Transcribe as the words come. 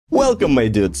Welcome, my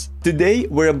dudes! Today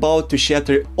we're about to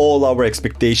shatter all our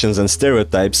expectations and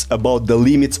stereotypes about the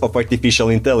limits of artificial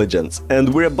intelligence,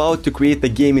 and we're about to create a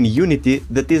game in Unity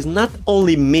that is not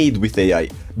only made with AI,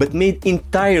 but made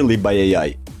entirely by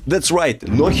AI. That's right,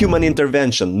 no human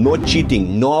intervention, no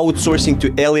cheating, no outsourcing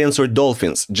to aliens or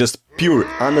dolphins, just pure,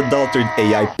 unadulterated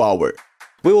AI power.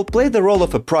 We will play the role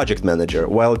of a project manager,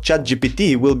 while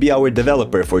ChatGPT will be our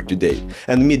developer for today,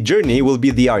 and MidJourney will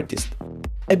be the artist.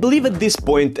 I believe at this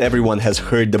point everyone has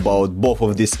heard about both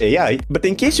of this AI, but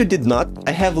in case you did not,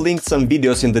 I have linked some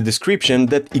videos in the description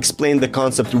that explain the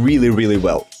concept really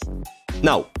well.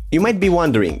 Now, you might be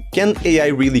wondering, can AI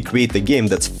really create a game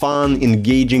that's fun,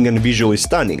 engaging and visually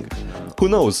stunning? Who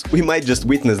knows, we might just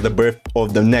witness the birth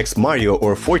of the next Mario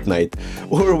or Fortnite,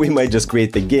 or we might just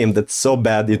create a game that's so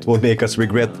bad it will make us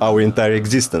regret our entire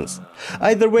existence.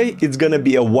 Either way, it's gonna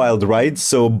be a wild ride,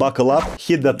 so buckle up,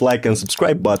 hit that like and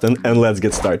subscribe button, and let's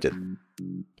get started.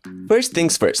 First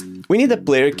things first, we need a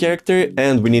player character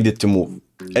and we need it to move.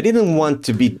 I didn't want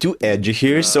to be too edgy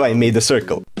here, so I made a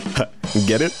circle.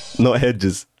 Get it? No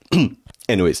edges.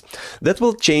 Anyways, that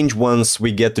will change once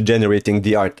we get to generating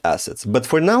the art assets, but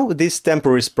for now this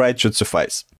temporary sprite should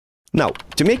suffice. Now,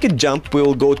 to make it jump, we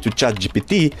will go to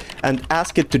ChatGPT and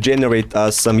ask it to generate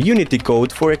us some Unity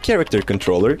code for a character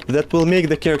controller that will make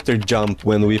the character jump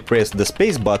when we press the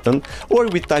space button or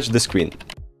we touch the screen.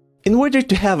 In order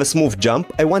to have a smooth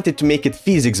jump, I wanted to make it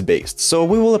physics-based, so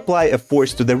we will apply a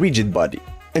force to the rigid body.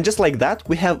 And just like that,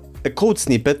 we have a code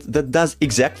snippet that does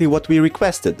exactly what we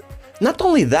requested. Not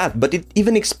only that, but it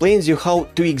even explains you how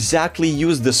to exactly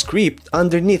use the script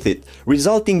underneath it,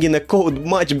 resulting in a code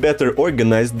much better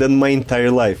organized than my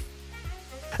entire life.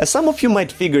 As some of you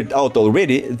might figured out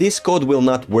already, this code will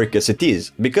not work as it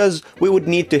is, because we would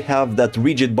need to have that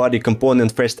rigid body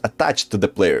component first attached to the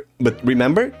player. But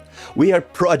remember, we are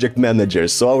project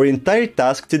managers, so our entire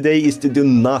task today is to do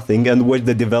nothing and watch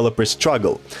the developers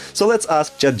struggle. So let's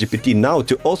ask ChatGPT now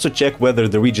to also check whether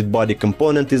the rigid body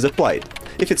component is applied.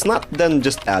 If it's not, then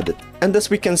just add it. And as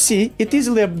we can see, it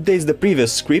easily updates the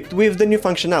previous script with the new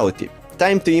functionality.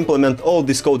 Time to implement all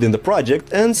this code in the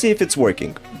project and see if it's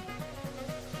working.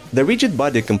 The rigid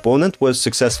body component was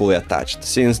successfully attached,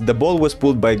 since the ball was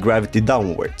pulled by gravity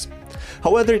downwards.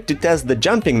 However, to test the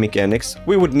jumping mechanics,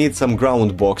 we would need some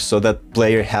ground box so that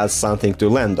player has something to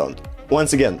land on.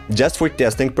 Once again, just for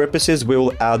testing purposes, we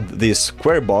will add this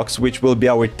square box, which will be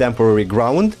our temporary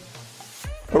ground.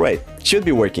 Alright, should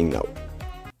be working now.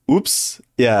 Oops,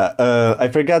 yeah, I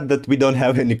forgot that we don't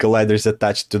have any colliders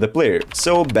attached to the player,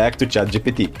 so back to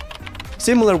ChatGPT.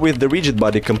 Similar with the rigid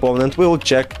body component, we'll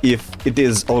check if it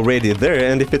is already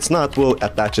there, and if it's not, we'll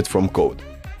attach it from code.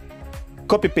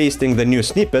 Copy-pasting the new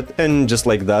snippet, and just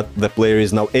like that, the player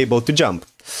is now able to jump.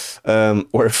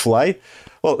 Or fly.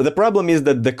 Well, the problem is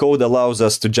that the code allows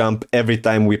us to jump every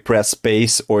time we press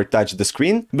space or touch the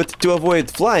screen, but to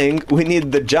avoid flying, we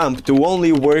need the jump to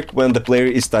only work when the player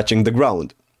is touching the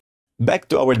ground. Back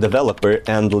to our developer,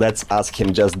 and let's ask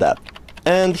him just that.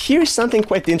 And here's something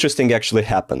quite interesting actually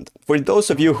happened. For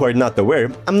those of you who are not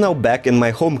aware, I'm now back in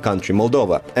my home country,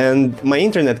 Moldova, and my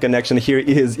internet connection here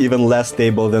is even less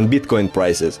stable than Bitcoin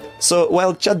prices. So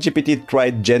while ChatGPT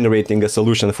tried generating a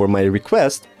solution for my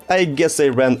request, I guess I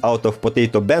ran out of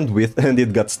potato bandwidth and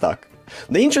it got stuck.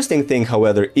 The interesting thing,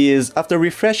 however, is after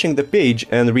refreshing the page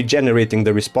and regenerating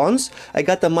the response, I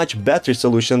got a much better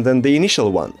solution than the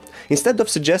initial one. Instead of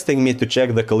suggesting me to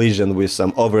check the collision with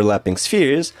some overlapping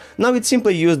spheres, now it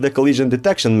simply used the collision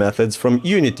detection methods from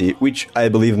Unity, which I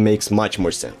believe makes much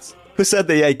more sense. Who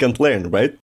said AI can't learn,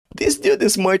 right? This dude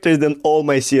is smarter than all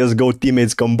my CSGO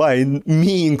teammates combined,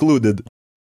 me included.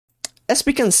 As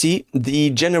we can see, the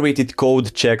generated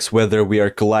code checks whether we are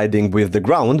colliding with the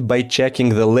ground by checking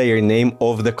the layer name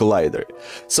of the collider.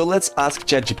 So let's ask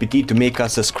ChatGPT to make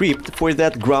us a script for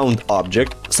that ground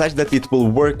object, such that it will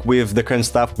work with the current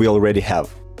stuff we already have.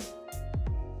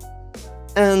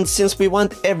 And since we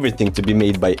want everything to be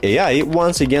made by AI,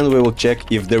 once again we will check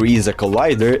if there is a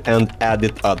collider and add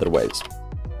it otherwise.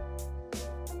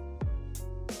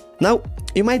 Now,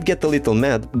 you might get a little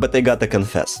mad, but I gotta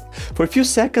confess. For a few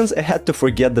seconds I had to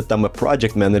forget that I'm a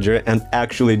project manager and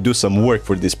actually do some work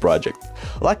for this project.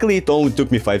 Luckily it only took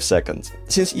me 5 seconds.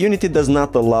 Since Unity does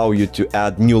not allow you to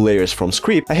add new layers from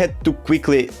script, I had to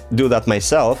quickly do that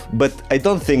myself, but I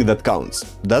don't think that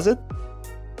counts, does it?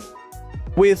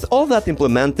 With all that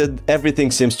implemented, everything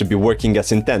seems to be working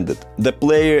as intended. The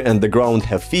player and the ground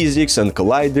have physics and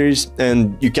colliders,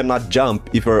 and you cannot jump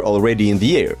if you're already in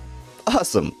the air.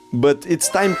 Awesome! But it's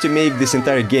time to make this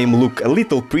entire game look a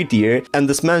little prettier, and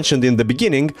as mentioned in the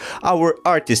beginning, our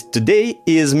artist today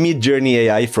is MidJourney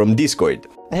AI from Discord.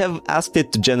 I have asked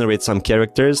it to generate some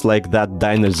characters like that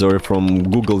dinosaur from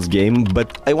Google's game,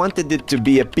 but I wanted it to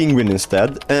be a penguin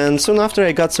instead, and soon after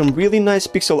I got some really nice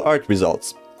pixel art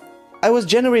results. I was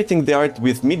generating the art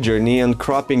with MidJourney and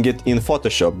cropping it in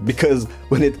Photoshop, because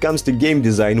when it comes to game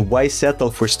design, why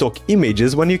settle for stock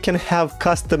images when you can have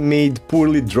custom-made,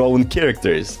 poorly drawn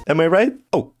characters? Am I right?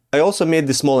 Oh, I also made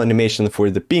the small animation for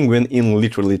the penguin in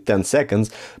literally 10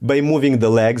 seconds by moving the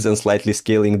legs and slightly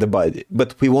scaling the body,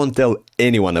 but we won't tell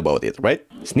anyone about it, right?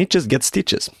 Snitches get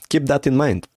stitches, keep that in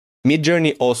mind.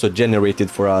 MidJourney also generated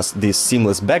for us these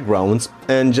seamless backgrounds,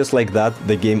 and just like that,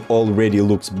 the game already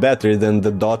looks better than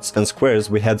the dots and squares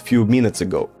we had few minutes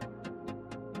ago.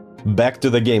 Back to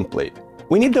the gameplay.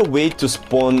 We need a way to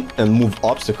spawn and move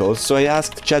obstacles, so I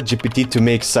asked ChatGPT to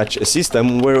make such a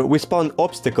system where we spawn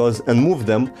obstacles and move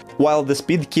them, while the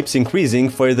speed keeps increasing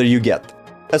further you get.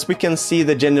 As we can see,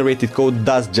 the generated code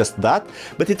does just that,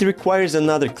 but it requires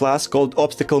another class called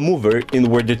obstacle mover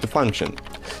in order to function.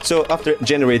 So after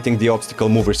generating the obstacle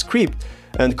mover script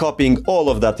and copying all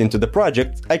of that into the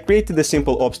project, I created a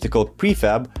simple obstacle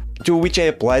prefab to which I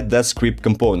applied that script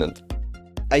component.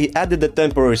 I added a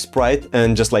temporary sprite,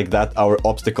 and just like that, our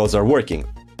obstacles are working.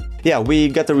 Yeah, we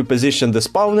gotta reposition the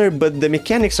spawner, but the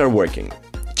mechanics are working.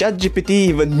 ChatGPT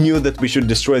even knew that we should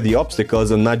destroy the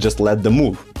obstacles and not just let them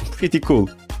move. Pretty cool.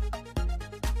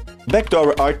 Back to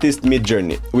our artist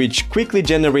MidJourney, which quickly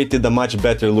generated a much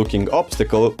better looking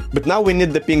obstacle, but now we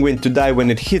need the penguin to die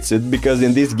when it hits it, because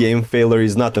in this game failure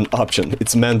is not an option,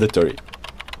 it's mandatory.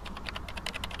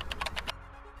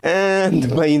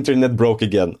 And my internet broke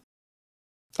again.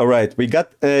 Alright, we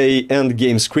got a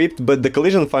endgame script, but the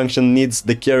collision function needs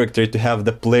the character to have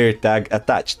the player tag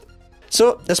attached.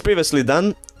 So, as previously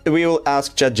done, we will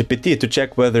ask ChatGPT to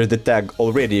check whether the tag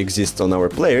already exists on our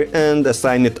player and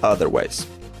assign it otherwise.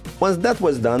 Once that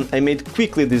was done, I made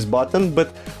quickly this button,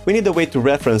 but we need a way to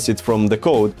reference it from the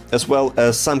code, as well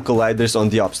as some colliders on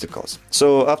the obstacles.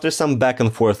 So after some back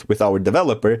and forth with our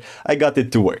developer, I got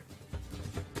it to work.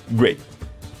 Great.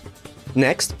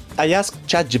 Next, I asked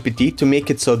ChatGPT to make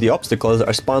it so the obstacles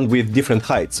are spawned with different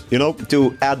heights,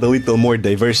 to add a little more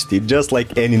diversity, just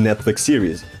like any Netflix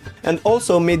series. And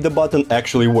also made the button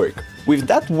actually work. With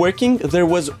that working, there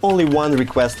was only one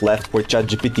request left for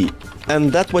ChatGPT,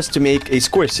 and that was to make a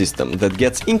score system that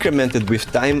gets incremented with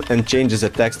time and changes a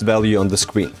text value on the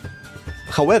screen.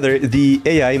 However, the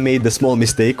AI made a small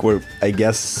mistake, or I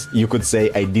guess you could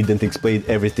say I didn't explain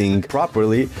everything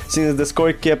properly, since the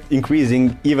score kept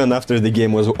increasing even after the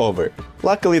game was over.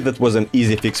 Luckily, that was an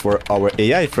easy fix for our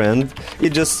AI friend.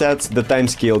 It just sets the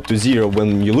timescale to 0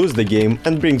 when you lose the game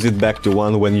and brings it back to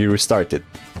 1 when you restart it.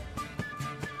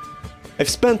 I've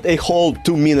spent a whole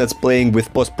 2 minutes playing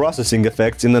with post-processing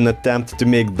effects in an attempt to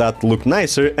make that look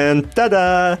nicer, and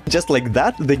tada! Just like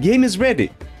that, the game is ready!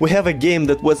 We have a game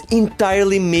that was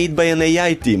entirely made by an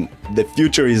AI team. The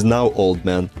future is now, old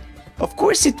man. Of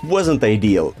course it wasn't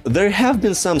ideal. There have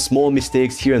been some small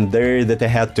mistakes here and there that I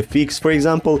had to fix. For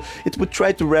example, it would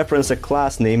try to reference a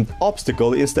class named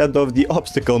Obstacle instead of the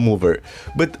Obstacle Mover.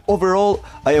 But overall,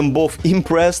 I am both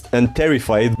impressed and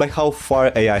terrified by how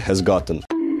far AI has gotten.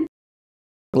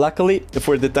 Luckily,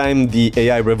 for the time the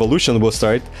AI revolution will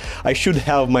start, I should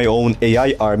have my own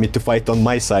AI army to fight on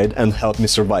my side and help me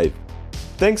survive.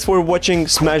 Thanks for watching,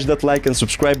 smash that like and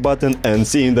subscribe button, and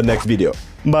see you in the next video.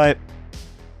 Bye!